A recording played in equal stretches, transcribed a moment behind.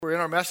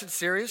our message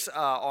series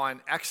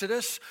on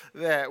Exodus.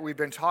 That we've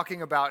been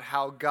talking about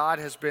how God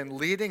has been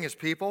leading his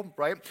people,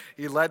 right?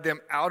 He led them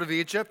out of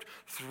Egypt,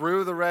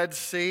 through the Red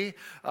Sea.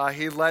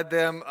 He led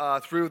them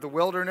through the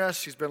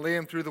wilderness. He's been leading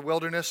them through the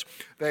wilderness.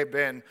 They've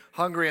been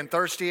hungry and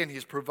thirsty, and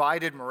he's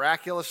provided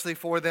miraculously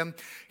for them.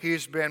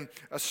 He's been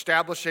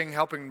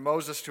helping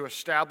Moses to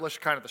establish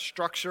kind of the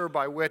structure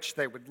by which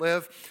they would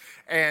live.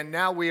 And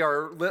now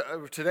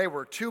today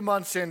we're 2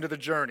 months into the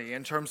journey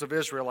in terms of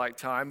Israelite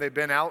time. They've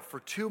been out for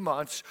 2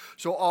 months,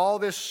 so all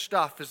this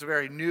stuff is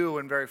very new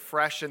and very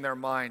fresh in their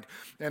mind.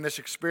 And this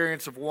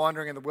experience of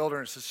wandering in the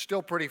wilderness is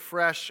still pretty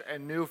fresh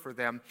and new for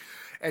them.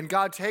 And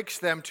God takes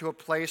them to a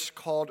place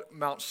called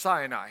Mount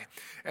Sinai.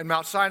 And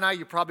Mount Sinai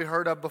you probably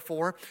heard of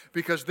before,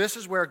 because this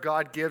is where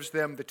God gives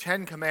them the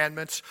 10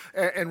 Commandments,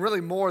 and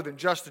really more than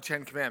just the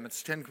 10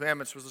 Commandments. 10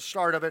 Commandments was the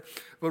start of it,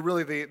 but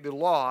really the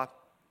law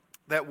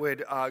that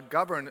would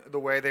govern the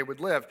way they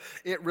would live.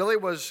 It really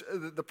was,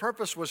 the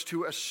purpose was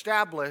to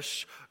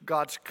establish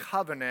God's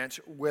covenant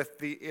with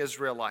the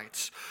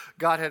Israelites.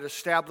 God had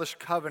established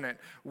covenant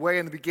way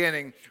in the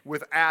beginning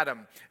with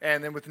Adam,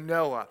 and then with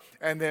Noah,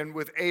 and then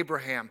with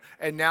Abraham.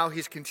 And now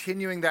he's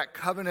continuing that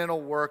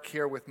covenantal work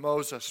here with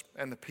Moses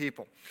and the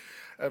people.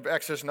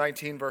 Exodus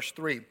 19, verse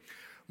 3.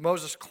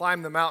 Moses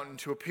climbed the mountain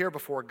to appear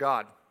before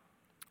God.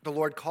 The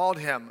Lord called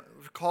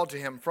to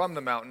him from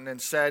the mountain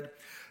and said,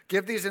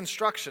 "Give these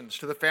instructions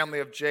to the family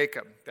of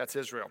Jacob," that's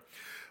Israel.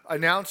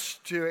 "Announce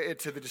to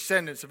the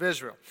descendants of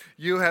Israel,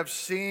 you have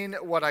seen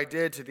what I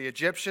did to the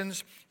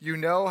Egyptians. You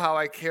know how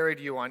I carried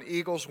you on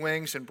eagle's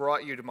wings and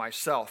brought you to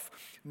myself.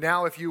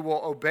 Now if you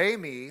will obey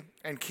me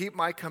and keep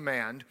my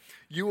command,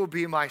 you will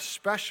be my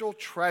special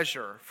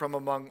treasure from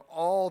among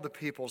all the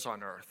peoples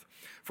on earth.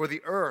 For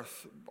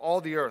all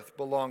the earth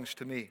belongs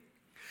to me.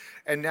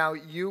 And now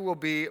you will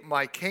be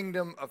my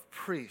kingdom of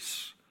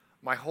priests,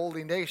 my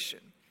holy nation.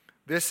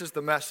 This is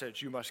the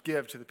message you must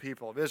give to the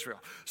people of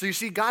Israel." So you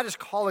see, God is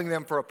calling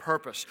them for a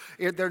purpose.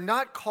 They're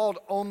not called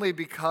only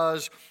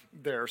because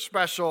they're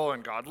special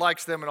and God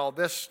likes them and all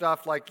this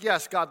stuff. Like,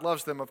 yes, God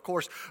loves them, of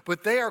course,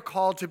 but they are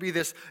called to be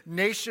this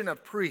nation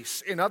of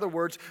priests. In other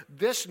words,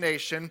 this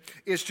nation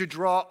is to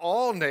draw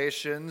all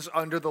nations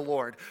under the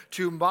Lord,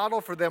 to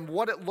model for them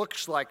what it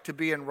looks like to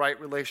be in right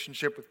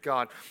relationship with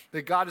God.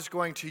 That God is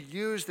going to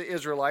use the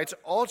Israelites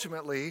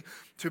ultimately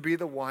to be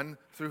the one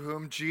through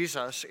whom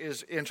Jesus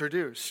is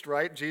introduced,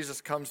 right?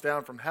 Jesus comes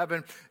down from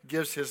heaven,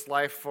 gives his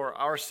life for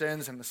our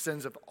sins and the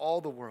sins of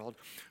all the world,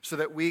 so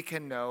that we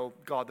can know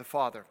God the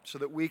Father, so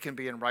that we can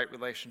be in right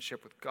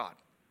relationship with God.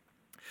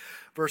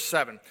 Verse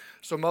 7,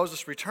 "So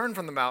Moses returned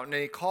from the mountain,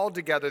 and he called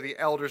together the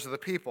elders of the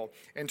people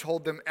and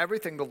told them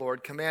everything the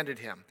Lord commanded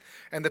him.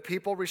 And the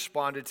people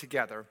responded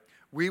together,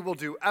 'We will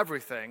do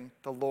everything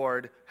the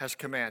Lord has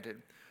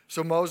commanded.'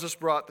 So Moses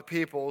brought the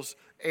people's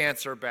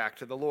answer back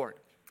to the Lord."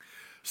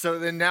 So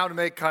then now, to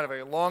make kind of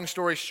a long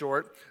story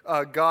short,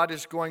 God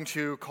is going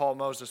to call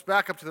Moses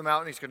back up to the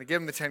mountain. He's going to give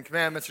him the 10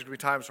 Commandments. There's going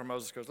to be times where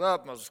Moses goes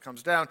up, Moses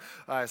comes down.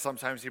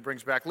 Sometimes he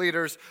brings back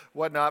leaders,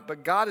 whatnot.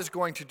 But God is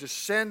going to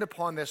descend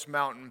upon this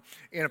mountain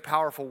in a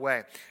powerful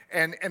way.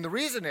 And the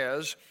reason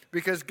is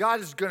because God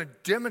is going to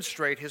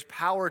demonstrate his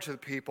power to the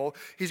people.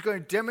 He's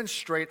going to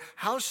demonstrate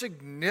how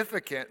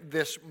significant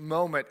this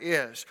moment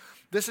is.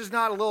 This is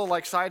not a little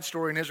like side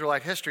story in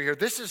Israelite history here.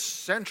 This is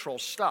central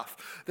stuff.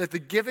 That the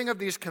giving of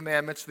these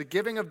commandments, the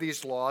giving of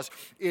these laws,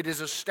 it is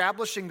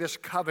establishing this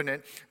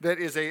covenant that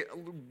is a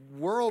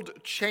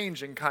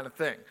world-changing kind of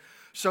thing.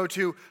 So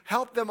to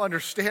help them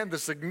understand the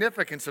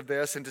significance of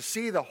this and to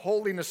see the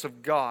holiness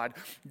of God,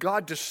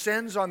 God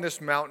descends on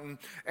this mountain,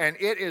 and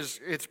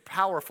it's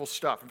powerful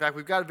stuff. In fact,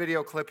 we've got a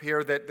video clip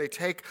here that they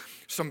take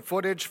some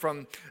footage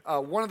from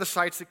one of the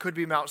sites that could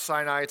be Mount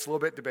Sinai. It's a little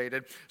bit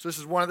debated. So this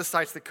is one of the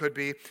sites that could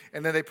be.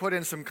 And then they put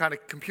in some kind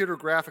of computer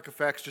graphic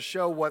effects to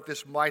show what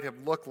this might have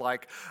looked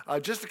like,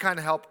 just to kind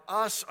of help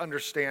us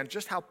understand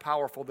just how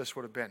powerful this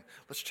would have been.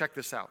 Let's check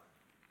this out.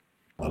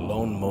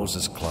 Alone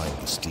Moses climbed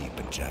the steep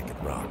and jagged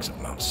rocks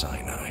of Mount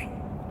Sinai,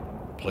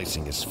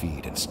 placing his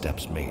feet in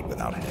steps made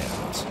without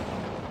hands.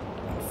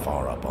 And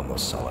far up on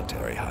those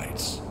solitary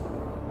heights,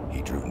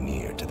 he drew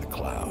near to the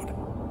cloud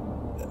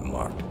that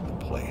marked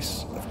the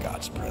place of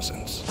God's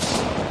presence.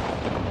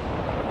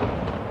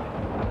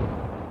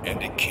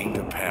 And it came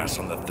to pass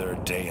on the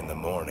third day in the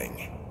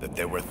morning that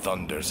there were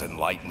thunders and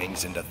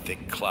lightnings and a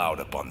thick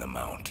cloud upon the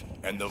mount,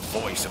 and the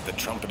voice of the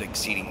trumpet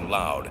exceeding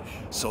loud,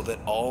 so that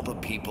all the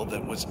people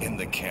that was in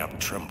the camp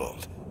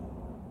trembled.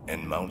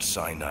 And Mount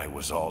Sinai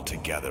was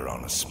altogether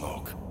on a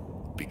smoke,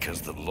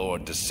 because the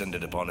Lord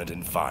descended upon it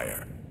in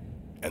fire,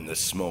 and the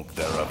smoke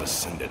thereof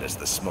ascended as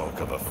the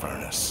smoke of a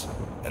furnace,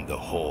 and the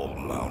whole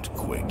mount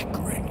quaked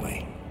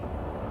greatly.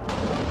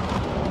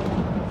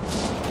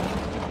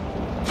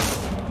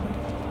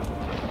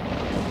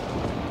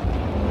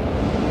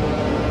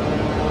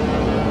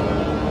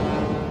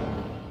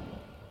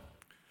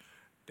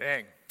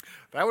 Dang.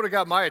 That would have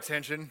got my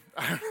attention.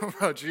 I don't know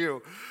about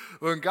you.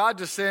 When God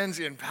descends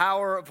in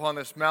power upon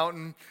this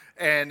mountain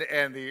and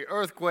the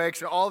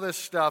earthquakes and all this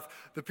stuff,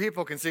 the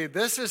people can see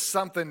this is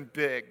something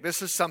big.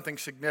 This is something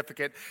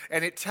significant.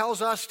 And it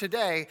tells us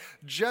today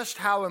just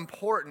how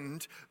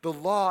important the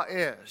law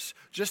is,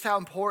 just how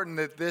important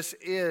that this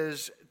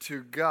is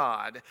to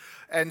God.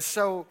 And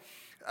so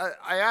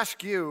I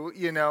ask you,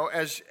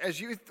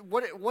 as you,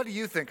 what do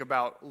you think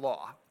about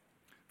law?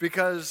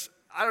 Because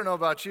I don't know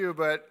about you,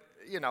 but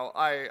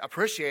I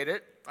appreciate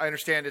it. I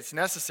understand it's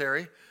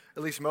necessary,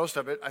 at least most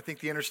of it. I think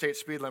the interstate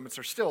speed limits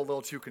are still a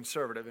little too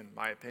conservative, in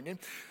my opinion.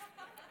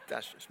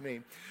 That's just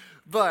me.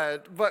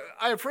 But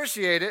I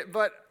appreciate it,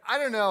 but I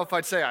don't know if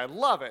I'd say I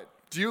love it.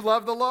 Do you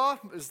love the law?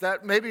 Is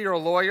that, maybe you're a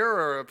lawyer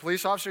or a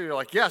police officer, you're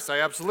like, yes, I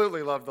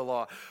absolutely love the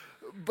law.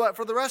 But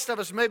for the rest of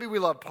us, maybe we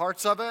love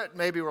parts of it.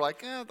 Maybe we're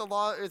like, the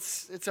law,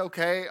 it's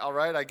okay, all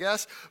right, I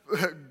guess.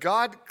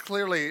 God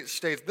clearly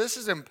states this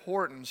is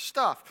important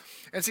stuff.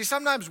 And see,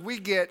 sometimes we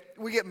get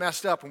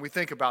messed up when we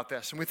think about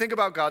this. And we think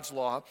about God's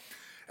law,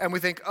 and we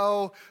think,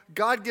 oh,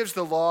 God gives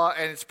the law,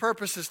 and its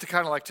purpose is to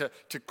kind of like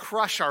to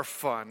crush our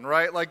fun,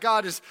 right? Like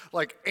God is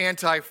like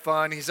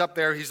anti-fun. He's up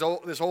there. He's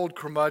this old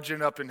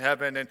curmudgeon up in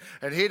heaven,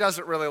 and he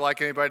doesn't really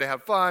like anybody to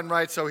have fun,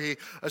 right? So he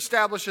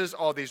establishes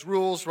all these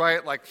rules,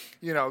 right? Like,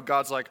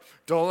 God's like,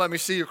 don't let me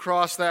see you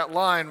cross that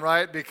line,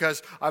 right?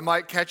 Because I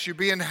might catch you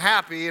being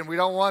happy, and we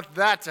don't want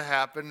that to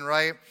happen,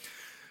 right?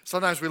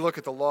 Sometimes we look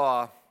at the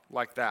law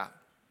like that.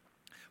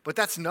 But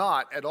that's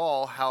not at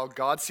all how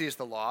God sees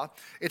the law.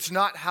 It's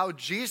not how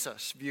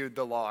Jesus viewed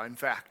the law, in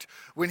fact.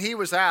 When he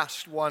was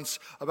asked once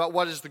about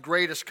what is the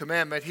greatest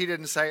commandment, he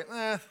didn't say,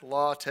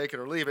 law, take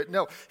it or leave it.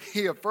 No,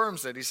 he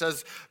affirms it. He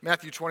says,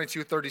 Matthew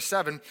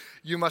 22:37,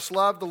 you must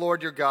love the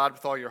Lord your God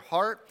with all your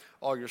heart,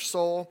 all your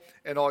soul,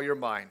 and all your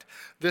mind.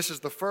 This is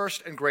the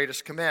first and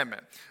greatest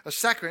commandment. A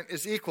second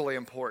is equally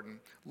important.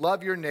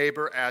 Love your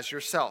neighbor as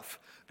yourself.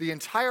 The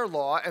entire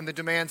law and the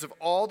demands of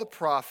all the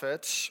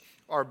prophets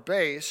are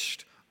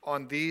based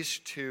on these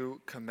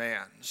two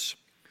commands.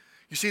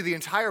 You see, the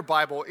entire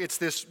Bible, it's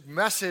this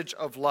message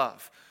of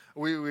love.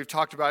 We've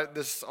talked about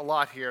this a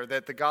lot here,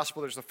 that the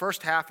gospel, there's the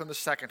first half and the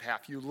second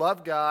half. You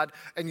love God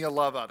and you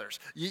love others.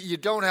 You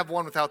don't have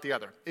one without the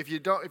other. If you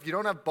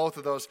don't have both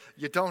of those,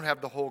 you don't have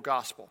the whole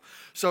gospel.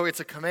 So it's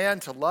a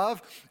command to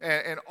love,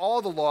 and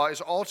all the law is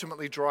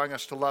ultimately drawing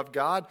us to love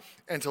God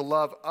and to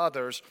love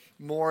others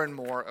more and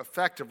more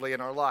effectively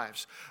in our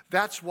lives.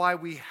 That's why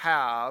we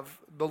have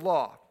the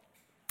law.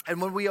 And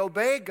when we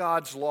obey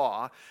God's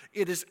law,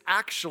 it is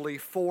actually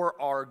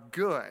for our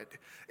good.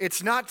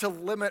 It's not to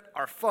limit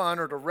our fun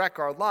or to wreck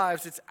our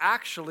lives. It's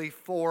actually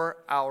for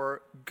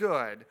our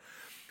good.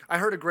 I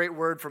heard a great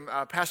word from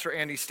Pastor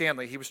Andy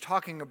Stanley. He was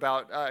talking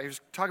about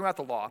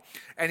the law,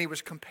 and he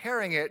was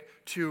comparing it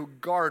to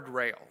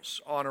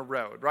guardrails on a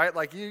road, right?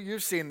 Like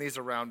you've seen these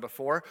around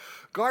before.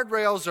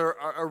 Guardrails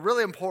are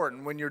really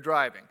important when you're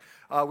driving.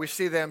 We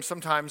see them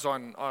sometimes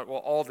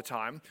all the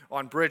time,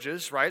 on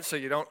bridges, right? So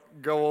you don't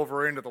go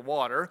over into the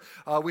water.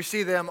 We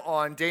see them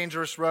on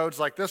dangerous roads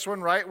like this one,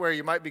 right? Where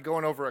you might be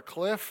going over a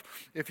cliff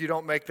if you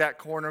don't make that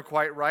corner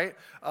quite right.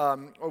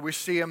 Or we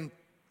see them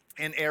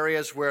in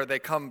areas where they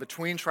come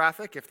between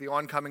traffic, if the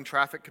oncoming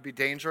traffic could be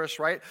dangerous,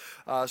 right?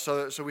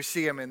 So we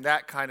see them in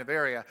that kind of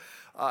area.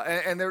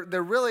 And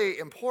they're really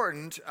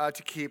important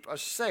to keep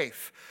us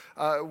safe.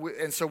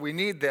 And so we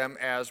need them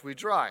as we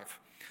drive.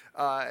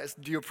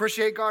 Do you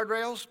appreciate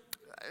guardrails?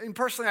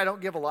 Personally, I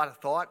don't give a lot of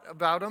thought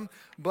about them,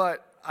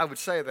 but I would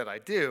say that I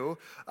do.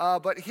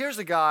 But here's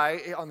a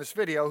guy on this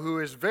video who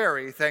is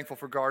very thankful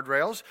for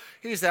guardrails.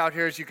 He's out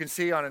here, as you can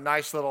see, on a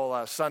nice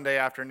little Sunday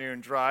afternoon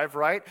drive,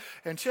 right?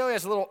 Until he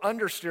has a little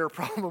understeer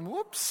problem.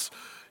 Whoops.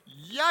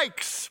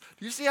 Yikes.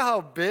 Do you see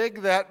how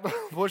big that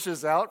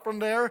pushes out from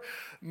there?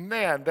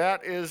 Man,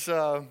 that is...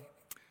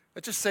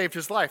 It just saved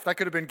his life. That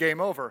could have been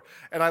game over.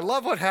 And I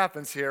love what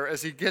happens here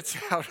as he gets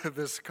out of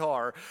this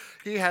car.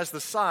 He has the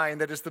sign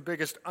that is the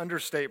biggest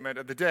understatement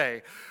of the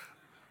day.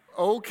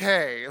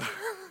 Okay.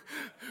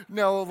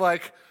 No,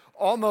 like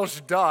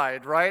almost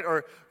died, right?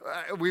 Or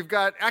we've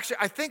got, actually,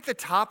 I think the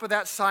top of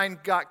that sign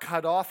got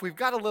cut off. We've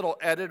got a little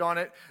edit on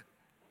it.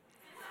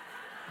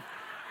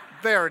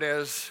 There it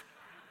is.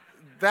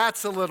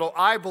 That's a little,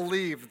 I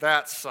believe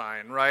that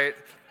sign, right?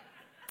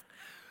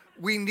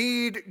 We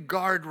need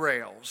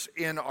guardrails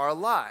in our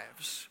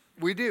lives.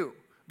 We do.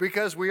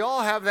 Because we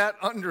all have that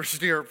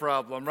understeer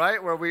problem,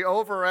 right? Where we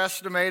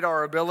overestimate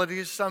our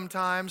abilities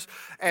sometimes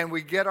and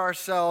we get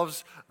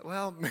ourselves,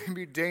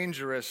 maybe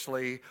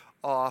dangerously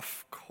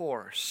off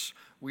course.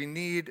 We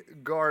need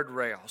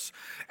guardrails.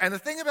 And the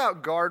thing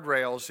about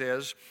guardrails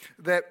is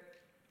that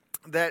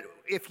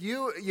if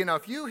you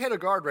hit a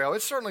guardrail,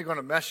 it's certainly going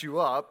to mess you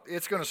up.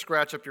 It's going to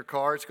scratch up your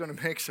car. It's going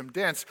to make some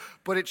dents.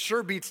 But it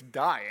sure beats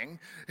dying.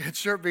 It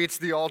sure beats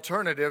the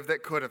alternative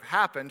that could have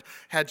happened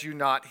had you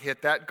not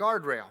hit that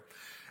guardrail.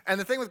 And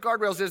the thing with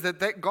guardrails is that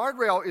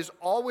guardrail is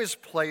always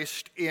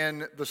placed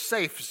in the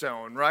safe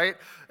zone, right?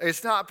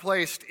 It's not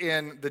placed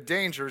in the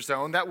danger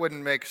zone. That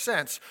wouldn't make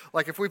sense.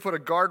 Like if we put a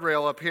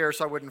guardrail up here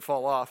so I wouldn't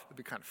fall off, it'd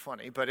be kind of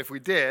funny. But if we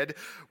did,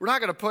 we're not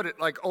going to put it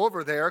like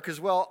over there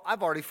because, well,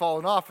 I've already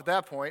fallen off at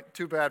that point.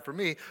 Too bad for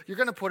me. You're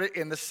going to put it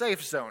in the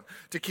safe zone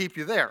to keep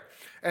you there.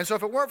 And so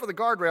if it weren't for the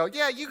guardrail,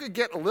 yeah, you could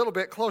get a little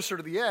bit closer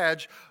to the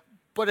edge.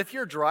 But if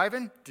you're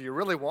driving, do you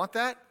really want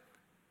that?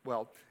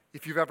 Well,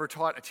 if you've ever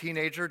taught a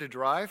teenager to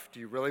drive, do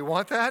you really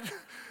want that?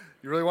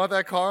 You really want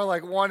that car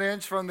like 1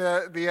 inch from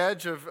the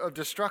edge of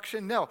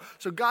destruction? No.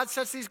 So God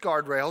sets these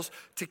guardrails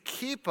to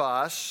keep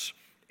us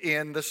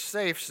in the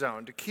safe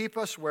zone, to keep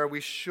us where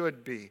we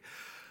should be.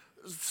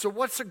 So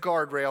what's a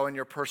guardrail in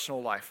your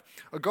personal life?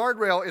 A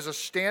guardrail is a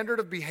standard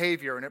of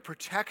behavior, and it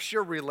protects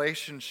your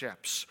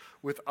relationships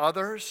with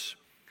others,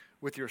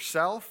 with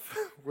yourself,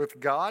 with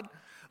God.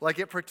 Like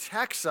it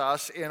protects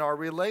us in our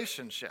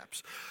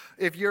relationships.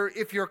 If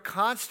you're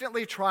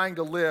constantly trying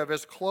to live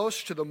as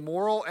close to the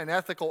moral and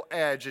ethical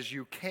edge as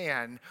you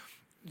can,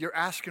 you're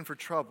asking for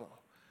trouble.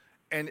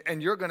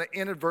 And you're going to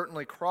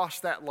inadvertently cross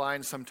that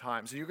line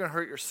sometimes. And you're going to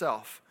hurt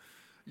yourself.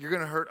 You're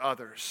going to hurt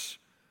others.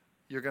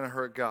 You're going to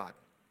hurt God.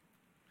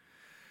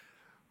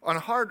 In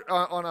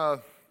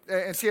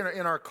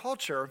our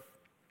culture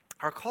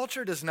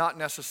does not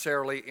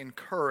necessarily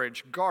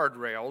encourage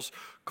guardrails.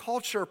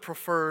 Culture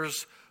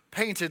prefers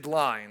painted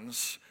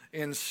lines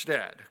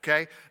instead,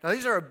 okay? Now,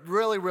 these are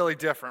really, really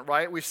different,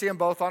 right? We see them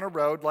both on a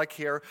road, like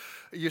here.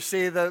 You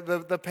see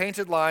the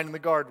painted line and the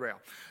guardrail.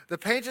 The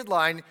painted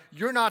line,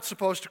 you're not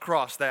supposed to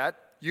cross that.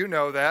 You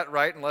know that,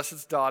 right? Unless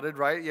it's dotted,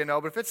 right? You know,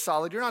 but if it's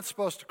solid, you're not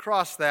supposed to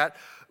cross that.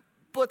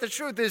 But the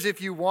truth is,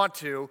 if you want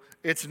to,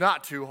 it's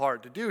not too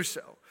hard to do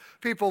so.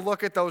 People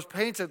look at those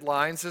painted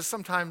lines as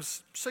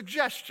sometimes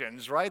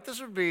suggestions, right?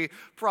 This would be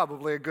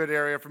probably a good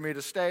area for me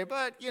to stay,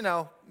 but, you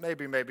know,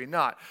 maybe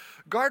not.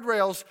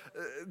 Guardrails,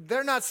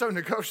 they're not so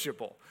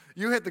negotiable.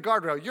 You hit the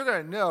guardrail, you're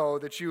going to know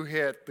that you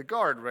hit the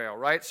guardrail,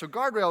 right? So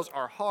guardrails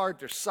are hard,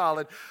 they're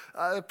solid.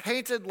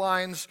 Painted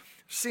lines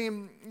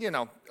seem, you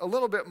know, a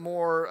little bit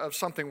more of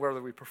something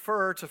whether we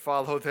prefer to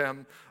follow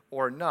them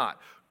or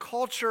not.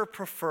 Culture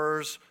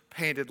prefers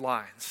painted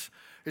lines.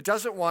 It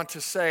doesn't want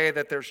to say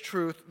that there's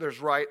truth,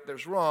 there's right,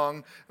 there's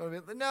wrong.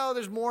 No,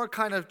 there's more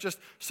kind of just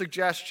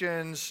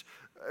suggestions,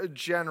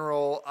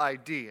 general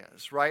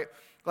ideas, right?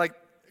 Like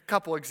a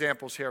couple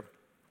examples here.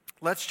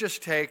 Let's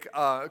just take,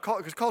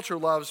 because culture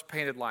loves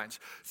painted lines.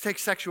 Let's take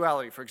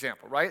sexuality, for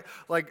example, right?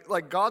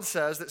 Like God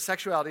says that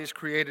sexuality is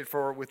created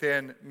for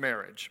within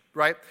marriage,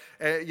 right?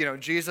 You know,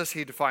 Jesus,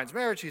 he defines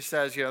marriage. He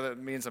says, you know, that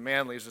means a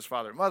man leaves his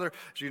father and mother,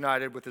 is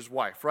united with his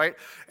wife, right?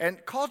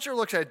 And culture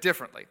looks at it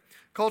differently.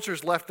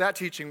 Culture's left that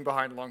teaching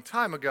behind a long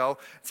time ago.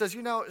 It says,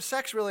 you know,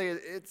 sex really,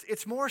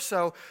 it's more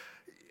so,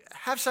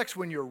 have sex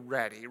when you're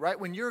ready, right?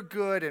 When you're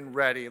good and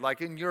ready,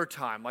 like in your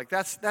time. Like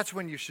that's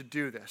when you should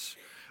do this.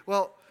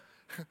 Well,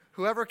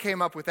 whoever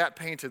came up with that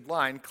painted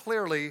line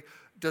clearly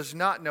does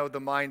not know the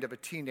mind of a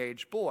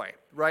teenage boy,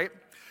 right?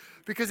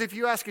 Because if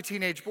you ask a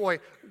teenage boy,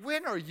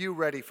 when are you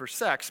ready for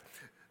sex?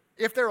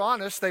 If they're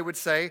honest, they would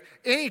say,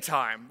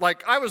 anytime.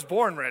 Like, I was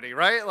born ready,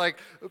 right? Like,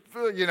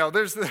 you know,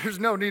 there's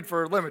no need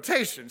for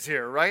limitations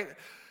here, right?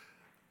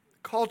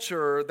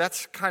 Culture,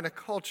 that's kind of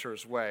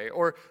culture's way.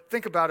 Or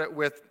think about it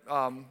with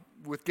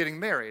getting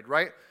married,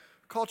 right?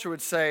 Culture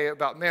would say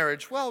about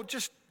marriage, well,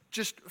 just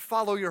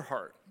follow your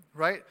heart.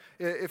 Right?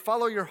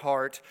 Follow your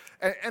heart.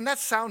 And that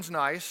sounds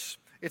nice.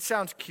 It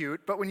sounds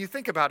cute. But when you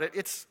think about it,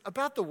 it's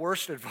about the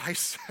worst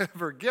advice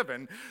ever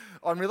given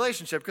on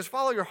relationship. Because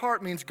follow your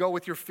heart means go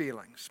with your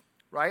feelings,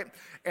 right?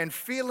 And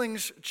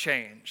feelings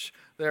change.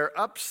 They're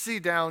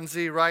upsy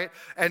downsy, right?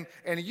 And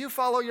you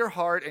follow your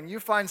heart and you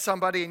find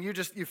somebody and you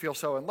feel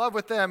so in love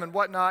with them and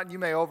whatnot. And you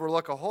may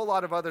overlook a whole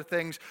lot of other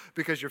things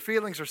because your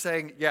feelings are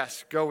saying,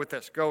 yes, go with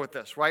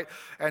this, right?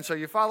 And so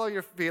you follow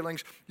your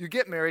feelings, you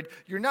get married.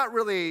 You're not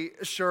really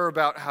sure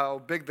about how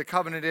big the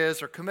covenant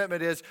is or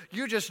commitment is.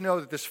 You just know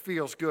that this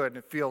feels good and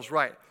it feels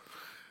right.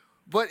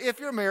 But if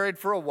you're married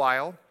for a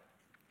while,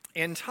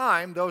 in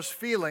time, those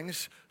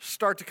feelings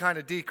start to kind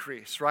of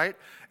decrease, right?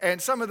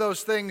 And some of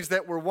those things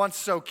that were once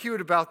so cute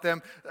about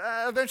them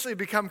eventually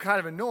become kind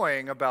of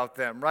annoying about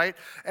them, right?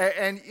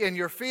 And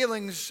your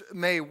feelings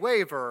may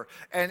waver,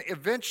 and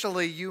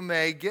eventually you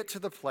may get to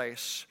the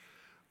place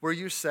where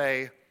you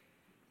say,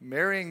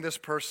 marrying this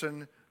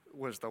person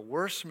was the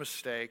worst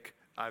mistake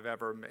I've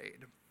ever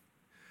made.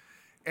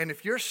 And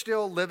if you're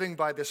still living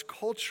by this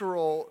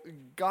cultural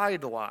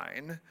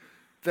guideline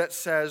that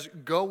says,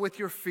 go with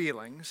your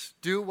feelings,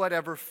 do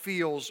whatever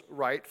feels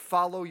right,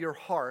 follow your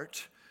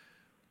heart,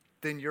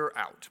 then you're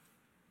out.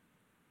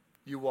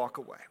 You walk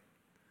away.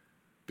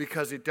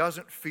 Because it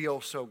doesn't feel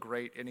so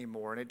great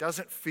anymore, and it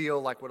doesn't feel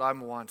like what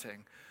I'm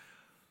wanting.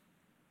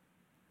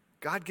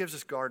 God gives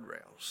us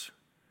guardrails.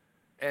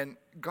 And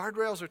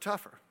guardrails are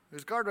tougher.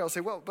 Because guardrails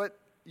say, well, but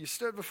you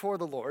stood before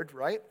the Lord,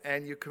 right?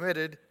 And you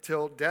committed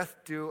till death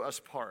do us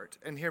part.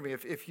 And hear me,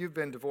 if you've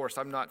been divorced,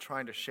 I'm not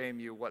trying to shame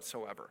you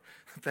whatsoever.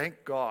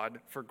 Thank God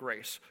for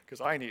grace, because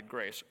I need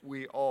grace.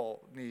 We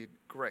all need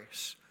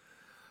grace.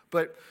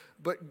 But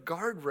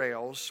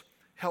guardrails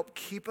help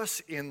keep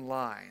us in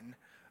line,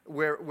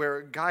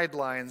 where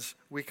guidelines,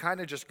 we kind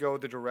of just go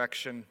the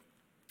direction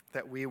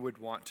that we would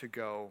want to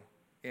go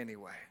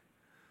anyway.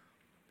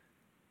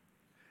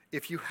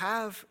 If you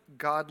have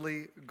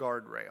godly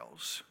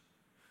guardrails,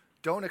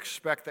 don't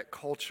expect that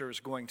culture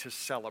is going to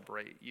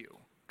celebrate you,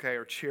 okay,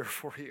 or cheer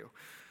for you.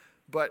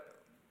 But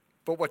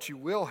what you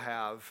will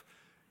have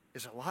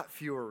is a lot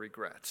fewer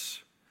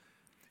regrets.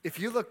 If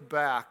you look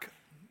back,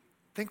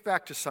 think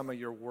back to some of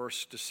your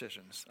worst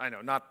decisions. I know,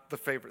 not the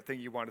favorite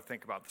thing you want to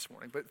think about this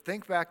morning, but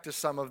think back to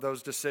some of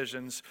those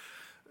decisions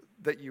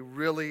that you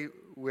really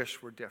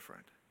wish were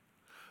different.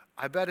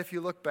 I bet if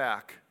you look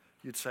back,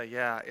 you'd say,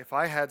 yeah, if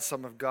I had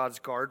some of God's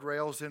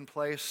guardrails in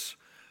place,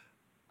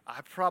 I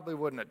probably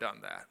wouldn't have done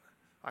that.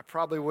 I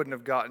probably wouldn't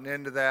have gotten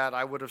into that.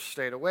 I would have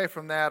stayed away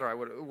from that, or I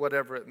would,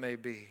 whatever it may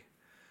be.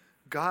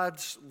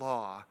 God's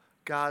law,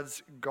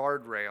 God's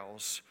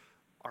guardrails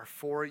are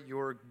for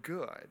your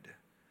good.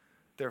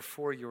 They're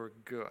for your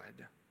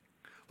good.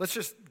 Let's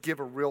just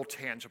give a real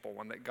tangible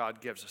one that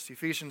God gives us.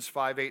 Ephesians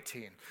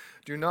 5:18.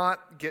 Do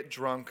not get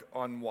drunk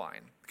on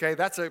wine. Okay,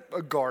 that's a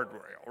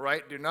guardrail,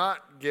 right? Do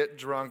not get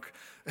drunk.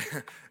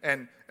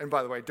 and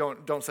by the way,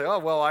 don't say, oh,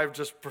 well, I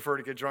just prefer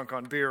to get drunk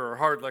on beer or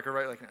hard liquor,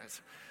 right? Like,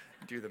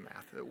 do the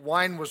math.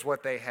 Wine was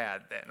what they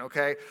had then,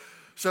 okay?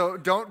 So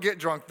don't get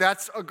drunk.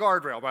 That's a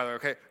guardrail, by the way,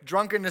 okay?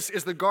 Drunkenness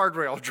is the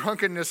guardrail.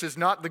 Drunkenness is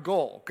not the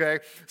goal,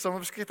 okay? Some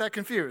of us get that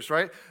confused,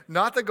 right?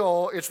 Not the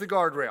goal, it's the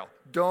guardrail.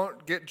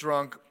 Don't get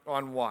drunk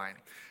on wine.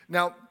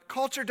 Now,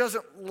 culture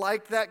doesn't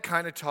like that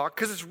kind of talk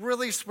because it's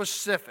really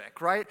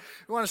specific, right?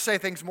 We want to say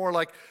things more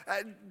like,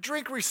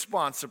 drink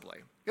responsibly.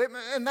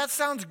 And that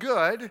sounds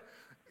good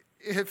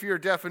if your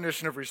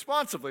definition of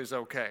responsibly is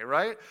okay,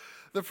 right?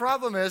 The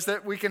problem is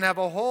that we can have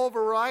a whole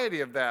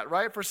variety of that,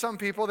 right? For some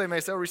people, they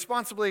may say,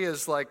 responsibly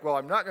is like, well,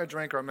 I'm not going to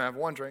drink or I'm going to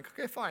have one drink.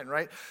 Okay, fine,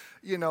 right?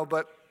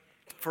 But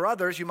for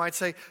others, you might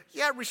say,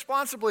 yeah,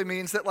 responsibly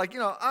means that, like,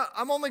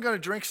 I'm only going to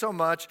drink so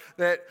much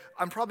that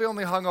I'm probably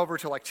only hungover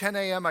till like 10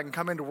 a.m. I can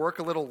come into work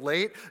a little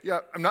late. Yeah,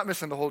 I'm not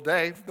missing the whole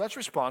day. That's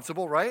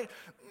responsible, right?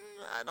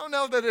 I don't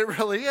know that it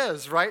really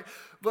is, right?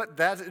 But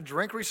that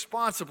drink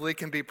responsibly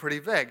can be pretty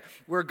vague.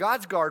 Where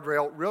God's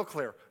guardrail, real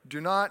clear,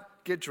 do not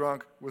get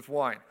drunk with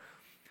wine.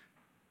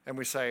 And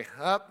we say,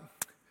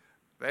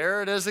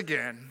 there it is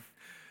again.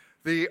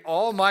 The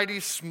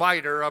almighty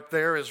smiter up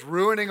there is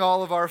ruining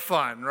all of our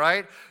fun,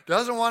 right?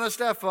 Doesn't want us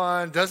to have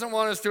fun, doesn't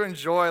want us to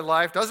enjoy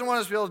life, doesn't want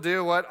us to be able to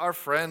do what our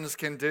friends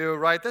can do,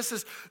 right? This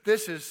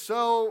is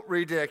so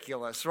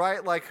ridiculous,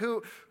 right? Like,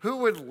 who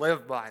would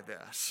live by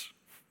this?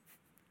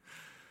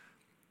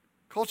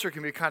 Culture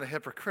can be kind of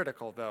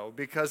hypocritical, though,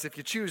 because if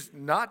you choose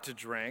not to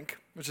drink,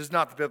 which is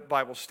not the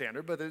Bible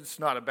standard, but it's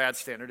not a bad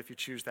standard if you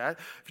choose that.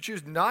 If you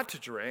choose not to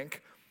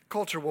drink,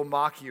 culture will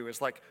mock you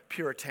as like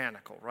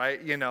puritanical,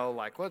 right?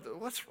 Like,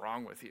 what's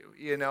wrong with you?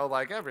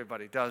 Like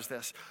everybody does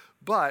this.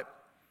 But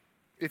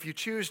if you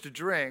choose to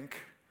drink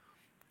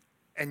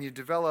and you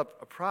develop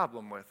a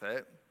problem with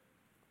it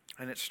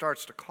and it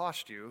starts to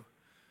cost you,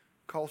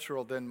 culture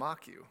will then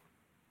mock you.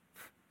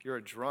 You're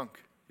a drunk.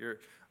 You're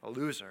a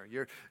loser.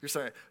 You're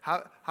saying,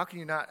 how can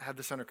you not have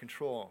this under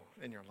control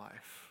in your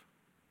life?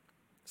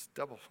 It's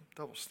double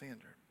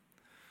standard.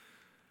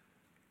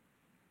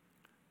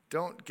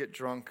 Don't get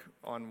drunk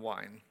on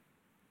wine,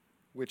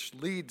 which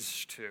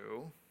leads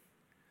to,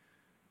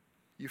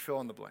 you fill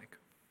in the blank.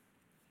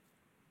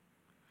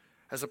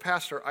 As a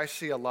pastor, I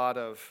see a lot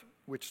of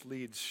which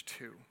leads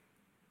to.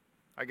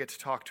 I get to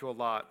talk to a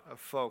lot of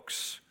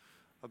folks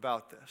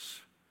about this.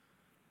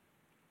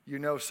 You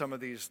know some of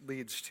these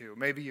leads to.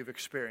 Maybe you've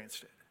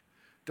experienced it.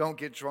 Don't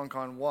get drunk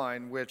on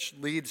wine, which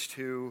leads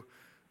to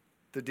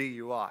the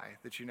DUI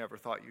that you never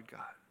thought you'd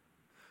got,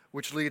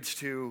 which leads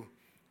to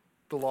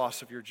the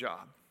loss of your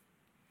job,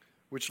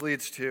 which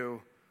leads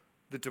to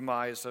the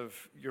demise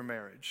of your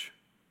marriage,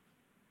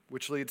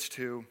 which leads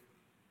to,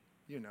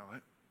 you know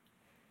it.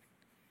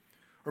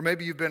 Or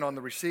maybe you've been on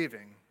the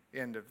receiving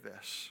end of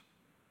this,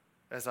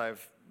 as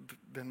I've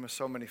been with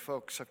so many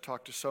folks. I've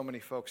talked to so many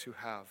folks who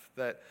have,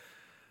 that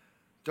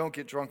don't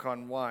get drunk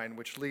on wine,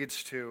 which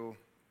leads to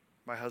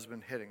my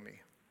husband hitting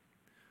me.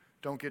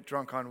 Don't get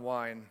drunk on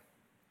wine,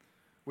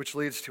 which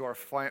leads to our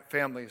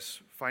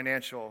family's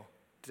financial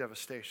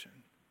devastation,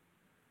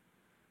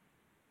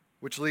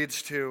 which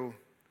leads to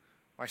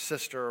my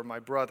sister or my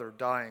brother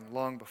dying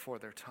long before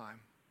their time.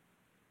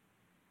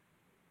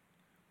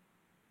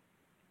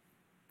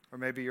 Or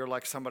maybe you're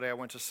like somebody I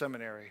went to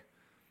seminary.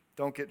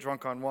 Don't get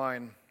drunk on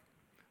wine,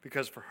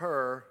 because for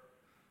her,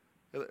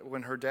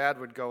 when her dad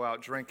would go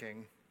out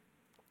drinking,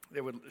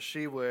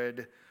 she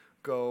would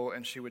go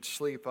and she would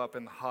sleep up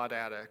in the hot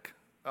attic,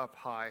 up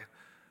high,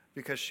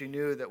 because she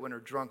knew that when her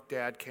drunk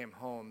dad came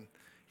home,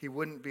 he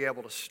wouldn't be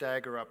able to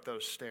stagger up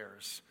those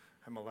stairs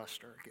and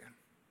molest her again.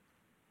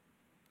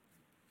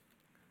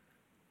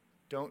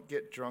 Don't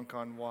get drunk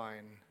on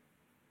wine,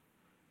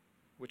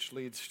 which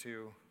leads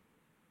to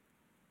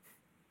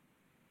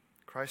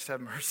Christ have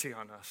mercy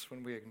on us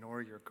when we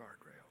ignore your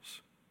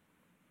guardrails.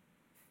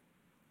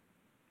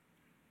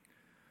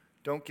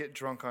 Don't get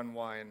drunk on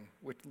wine,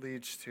 which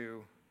leads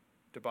to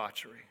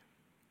debauchery.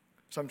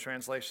 Some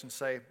translations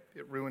say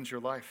it ruins your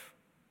life.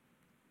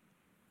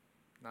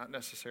 Not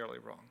necessarily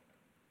wrong.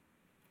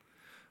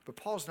 But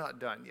Paul's not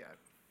done yet.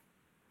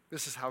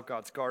 This is how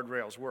God's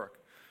guardrails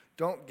work.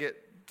 Don't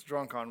get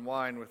drunk on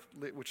wine,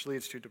 which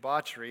leads to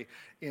debauchery.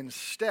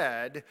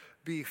 Instead,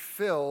 be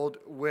filled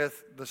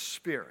with the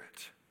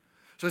Spirit.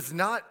 So it's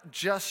not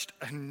just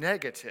a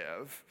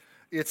negative,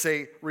 it's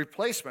a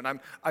replacement.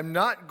 I'm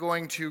not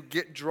going to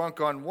get drunk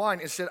on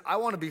wine. Instead, I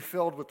want to be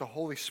filled with the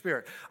Holy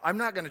Spirit. I'm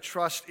not going to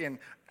trust in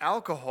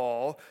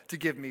alcohol to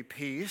give me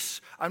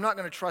peace. I'm not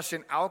going to trust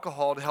in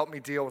alcohol to help me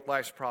deal with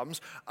life's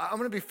problems. I'm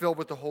going to be filled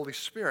with the Holy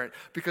Spirit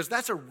because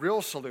that's a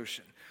real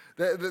solution.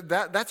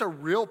 That's a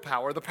real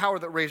power, the power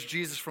that raised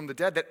Jesus from the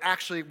dead that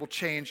actually will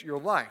change your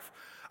life.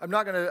 I'm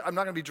not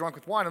going to be drunk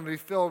with wine. I'm going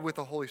to be filled with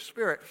the Holy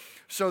Spirit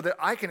so that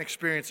I can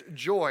experience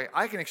joy.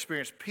 I can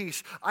experience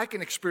peace. I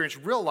can experience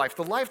real life,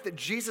 the life that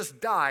Jesus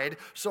died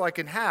so I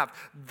can have.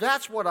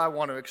 That's what I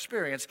want to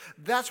experience.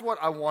 That's what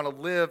I want to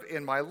live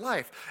in my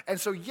life. And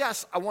so,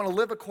 yes, I want to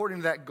live according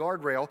to that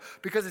guardrail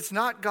because it's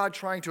not God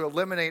trying to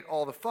eliminate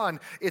all the fun.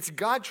 It's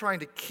God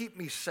trying to keep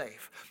me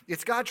safe.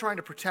 It's God trying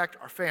to protect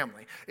our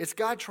family. It's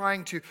God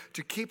trying to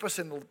keep us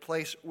in the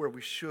place where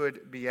we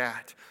should be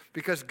at.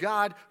 Because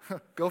God,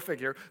 go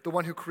figure, the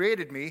one who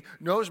created me,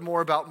 knows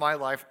more about my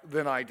life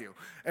than I do.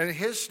 And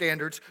his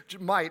standards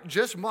might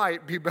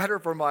be better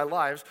for my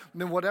lives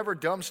than whatever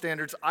dumb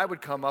standards I would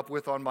come up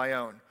with on my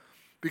own.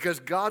 Because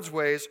God's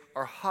ways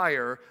are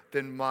higher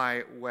than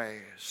my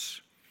ways.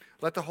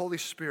 Let the Holy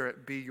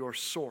Spirit be your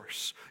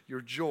source,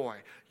 your joy,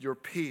 your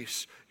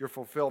peace, your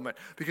fulfillment.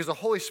 Because the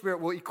Holy Spirit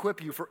will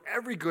equip you for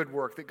every good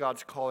work that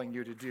God's calling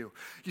you to do.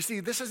 You see,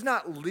 this is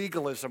not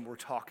legalism we're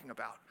talking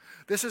about.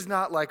 This is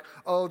not like,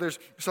 oh, there's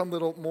some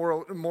little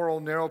moral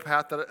narrow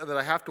path that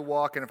I have to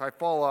walk, and if I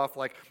fall off,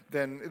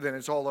 then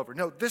it's all over.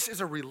 No, this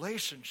is a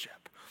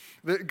relationship.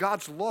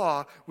 God's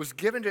law was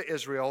given to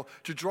Israel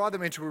to draw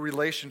them into a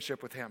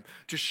relationship with him,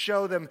 to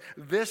show them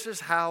this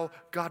is how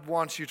God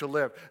wants you to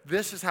live.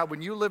 This is how,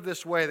 when you live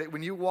this way, that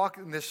when you walk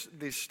in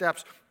these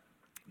steps,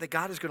 that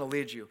God is going to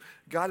lead you.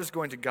 God is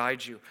going to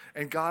guide you.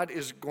 And God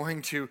is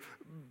going to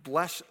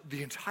bless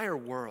the entire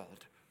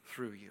world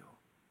through you.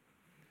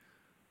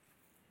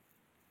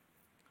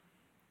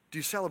 Do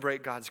you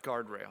celebrate God's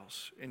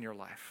guardrails in your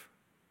life?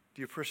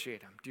 Do you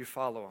appreciate him? Do you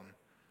follow him?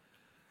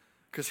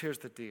 Because here's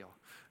the deal.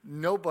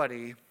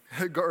 Guardrails,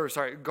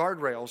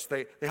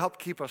 they help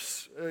keep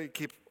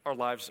our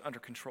lives under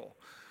control.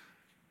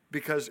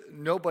 Because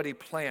nobody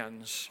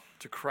plans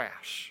to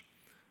crash.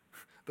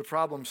 The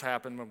problems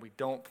happen when we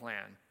don't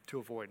plan to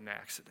avoid an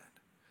accident.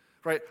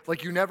 Right?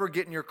 Like you never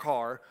get in your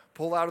car,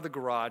 pull out of the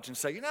garage and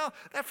say,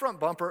 that front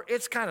bumper,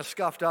 it's kind of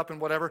scuffed up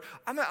and whatever.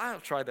 I'll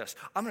try this.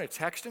 I'm going to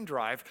text and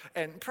drive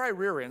and try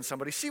rear end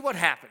somebody, see what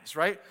happens,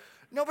 right?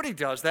 Nobody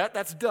does that.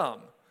 That's dumb.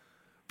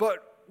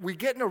 But we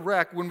get in a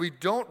wreck when we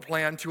don't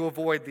plan to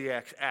avoid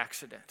the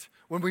accident.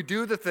 When we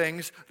do the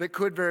things that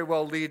could very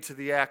well lead to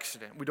the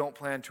accident, we don't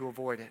plan to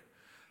avoid it.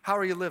 How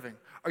are you living?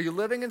 Are you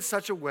living in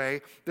such a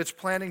way that's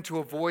planning to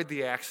avoid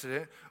the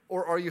accident,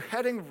 or are you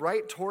heading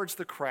right towards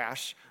the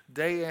crash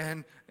day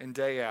in and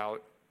day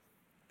out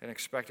and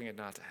expecting it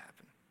not to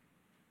happen?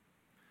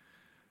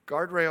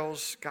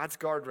 Guardrails, God's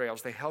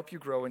guardrails, they help you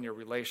grow in your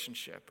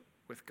relationship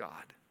with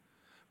God.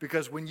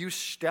 Because when you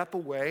step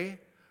away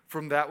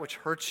from that which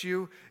hurts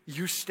you,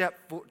 you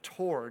step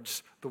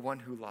towards the one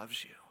who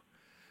loves you.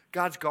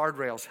 God's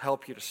guardrails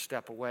help you to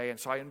step away. And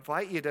so I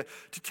invite you to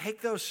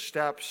take those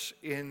steps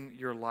in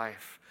your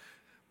life.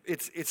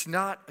 It's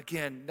not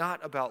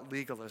about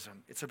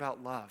legalism. It's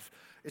about love.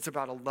 It's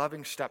about a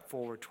loving step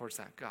forward towards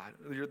that God,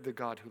 the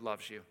God who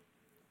loves you.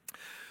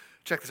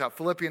 Check this out,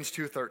 Philippians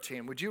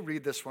 2:13. Would you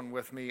read this one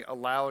with me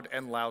aloud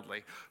and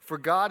loudly? For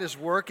God is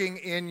working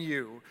in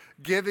you,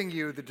 giving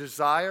you the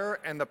desire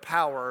and the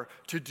power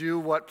to do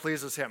what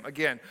pleases him.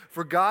 Again,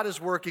 for God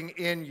is working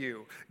in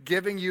you,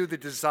 giving you the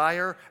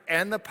desire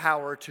and the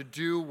power to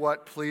do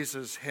what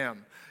pleases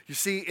him. You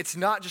see, it's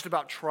not just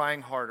about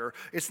trying harder.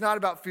 It's not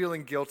about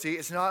feeling guilty.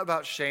 It's not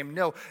about shame.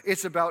 No,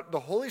 it's about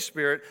the Holy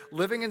Spirit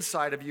living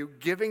inside of you,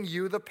 giving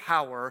you the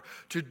power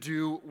to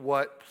do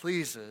what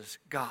pleases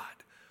God.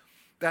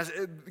 That's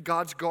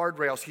God's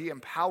guardrails. He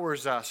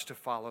empowers us to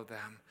follow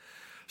them.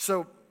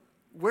 So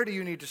where do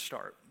you need to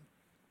start?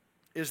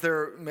 Is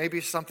there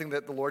maybe something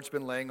that the Lord's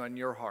been laying on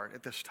your heart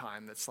at this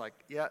time that's like,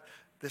 yeah,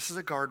 this is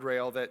a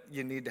guardrail that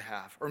you need to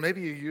have? Or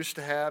maybe you used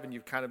to have and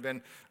you've kind of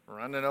been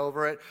running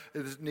over it.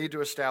 You need to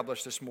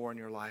establish this more in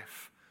your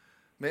life.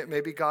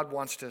 Maybe God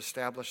wants to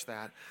establish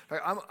that.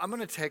 I'm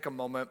going to take a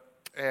moment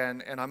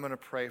and I'm going to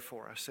pray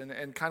for us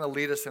and kind of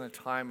lead us in a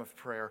time of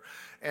prayer.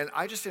 And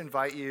I just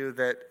invite you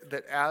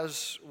that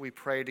as we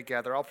pray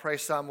together, I'll pray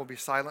some, we'll be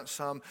silent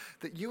some,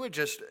 that you would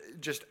just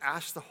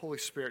ask the Holy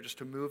Spirit just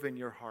to move in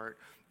your heart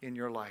in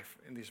your life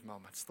in these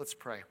moments. Let's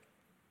pray.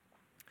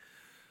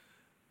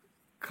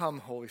 Come,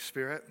 Holy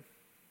Spirit.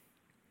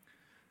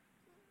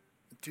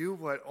 Do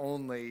what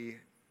only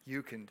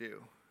you can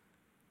do.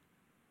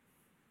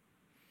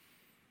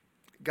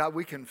 God,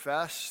 we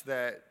confess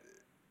that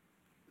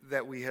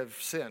we have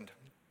sinned,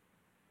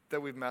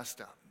 that we've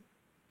messed up,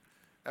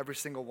 every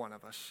single one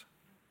of us.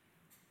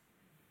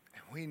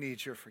 And we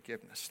need your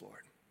forgiveness,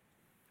 Lord.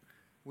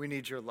 We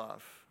need your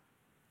love.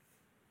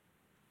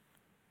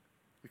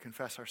 We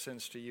confess our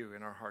sins to you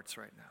in our hearts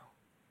right now.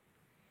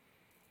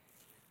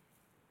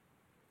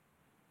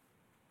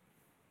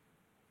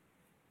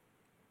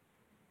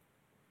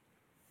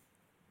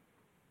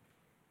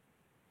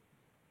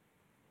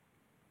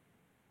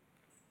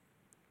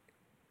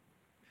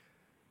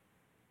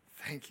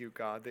 Thank you,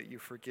 God, that you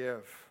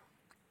forgive,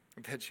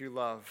 that you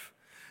love,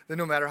 that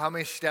no matter how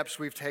many steps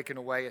we've taken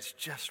away, it's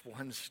just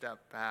one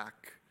step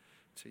back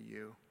to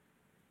you.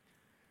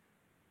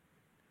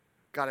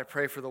 God, I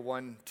pray for the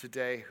one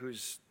today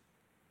who's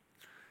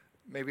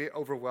maybe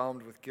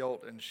overwhelmed with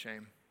guilt and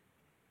shame.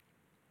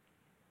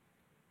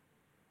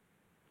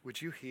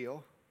 Would you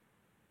heal?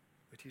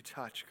 Would you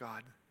touch,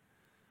 God?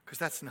 Because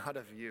that's not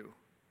of you.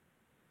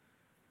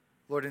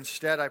 Lord,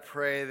 instead I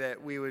pray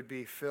that we would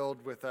be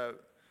filled with a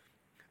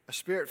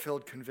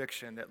spirit-filled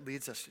conviction that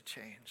leads us to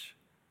change.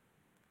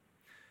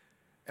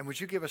 And would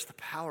you give us the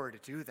power to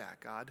do that,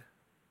 God?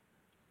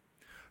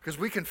 Because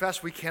we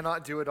confess we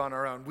cannot do it on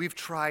our own. We've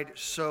tried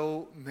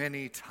so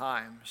many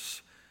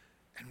times,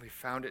 and we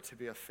found it to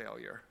be a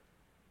failure.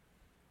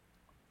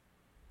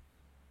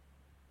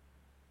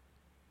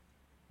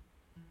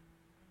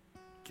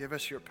 Give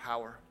us your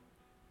power.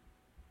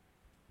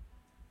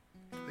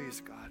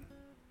 Please, God.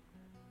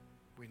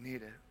 We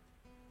need it.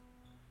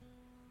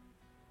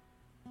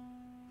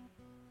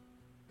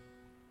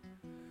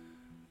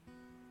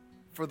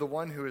 For the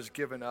one who has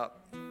given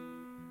up,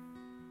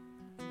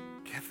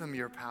 give them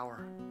your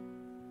power.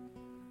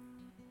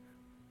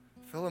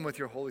 Fill them with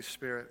your Holy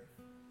Spirit.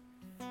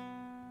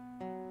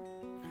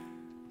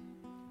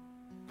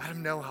 Let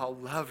them know how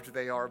loved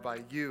they are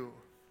by you,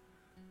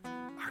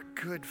 our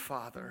good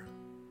Father.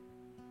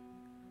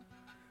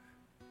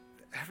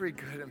 Every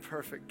good and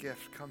perfect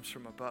gift comes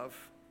from above.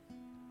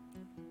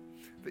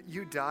 That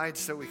you died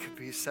so we could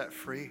be set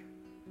free.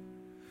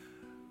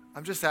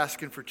 I'm just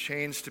asking for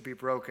chains to be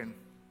broken.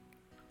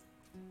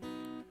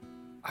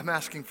 I'm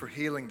asking for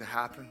healing to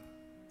happen.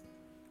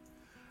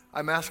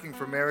 I'm asking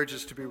for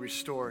marriages to be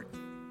restored.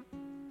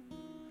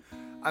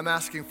 I'm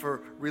asking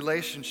for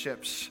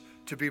relationships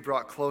to be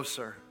brought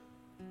closer.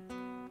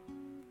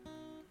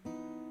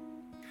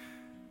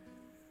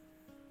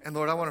 And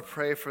Lord, I want to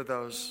pray for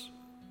those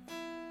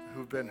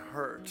who've been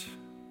hurt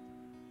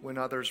when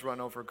others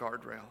run over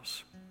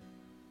guardrails.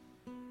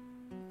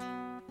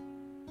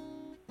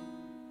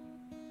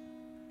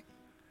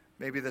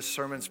 Maybe this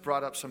sermon's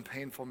brought up some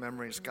painful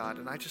memories, God,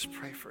 and I just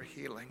pray for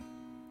healing.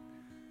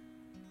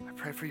 I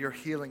pray for your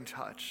healing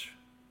touch.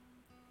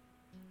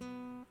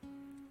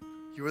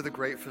 You are the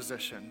great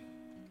physician,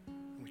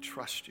 and we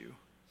trust you.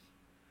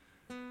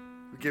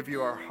 We give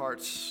you our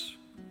hearts.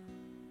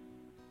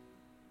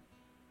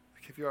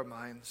 We give you our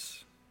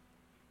minds.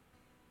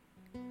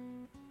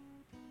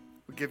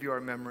 We give you our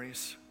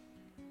memories.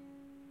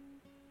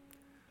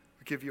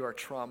 We give you our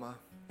trauma,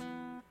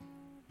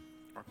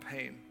 our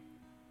pain,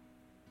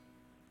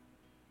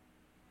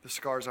 the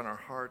scars on our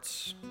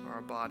hearts, on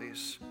our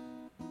bodies.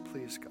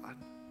 Please, God,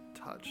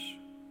 touch,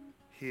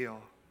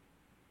 heal.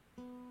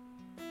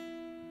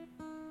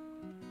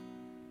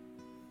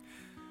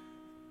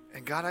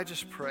 And God, I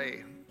just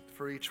pray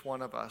for each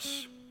one of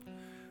us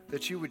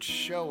that you would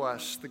show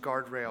us the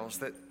guardrails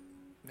that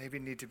maybe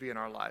need to be in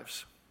our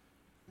lives.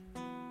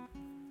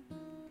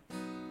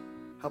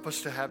 Help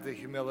us to have the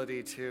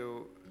humility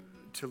to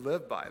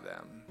live by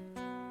them,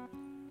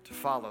 to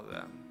follow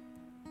them.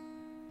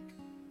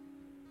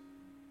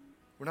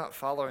 We're not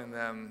following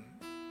them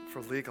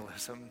for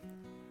legalism.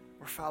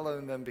 We're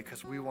following them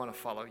because we want to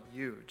follow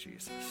you,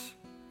 Jesus.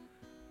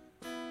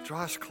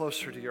 Draw us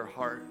closer to your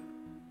heart.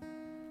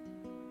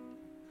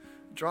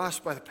 Draw us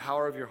by the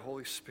power of your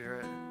Holy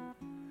Spirit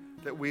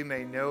that we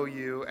may know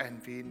you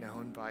and be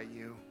known by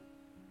you.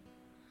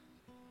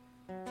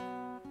 Lord,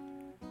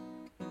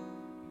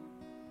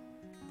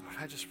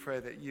 I just pray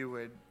that you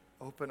would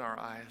open our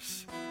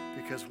eyes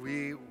because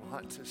we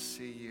want to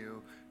see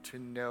you, to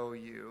know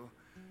you,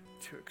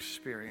 to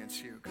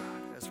experience you,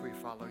 God, as we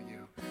follow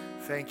you.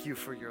 Thank you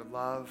for your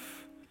love.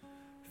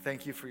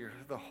 Thank you for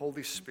the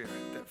Holy Spirit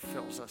that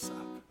fills us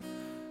up.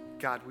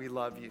 God, we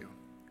love you,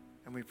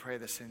 and we pray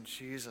this in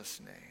Jesus'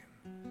 name.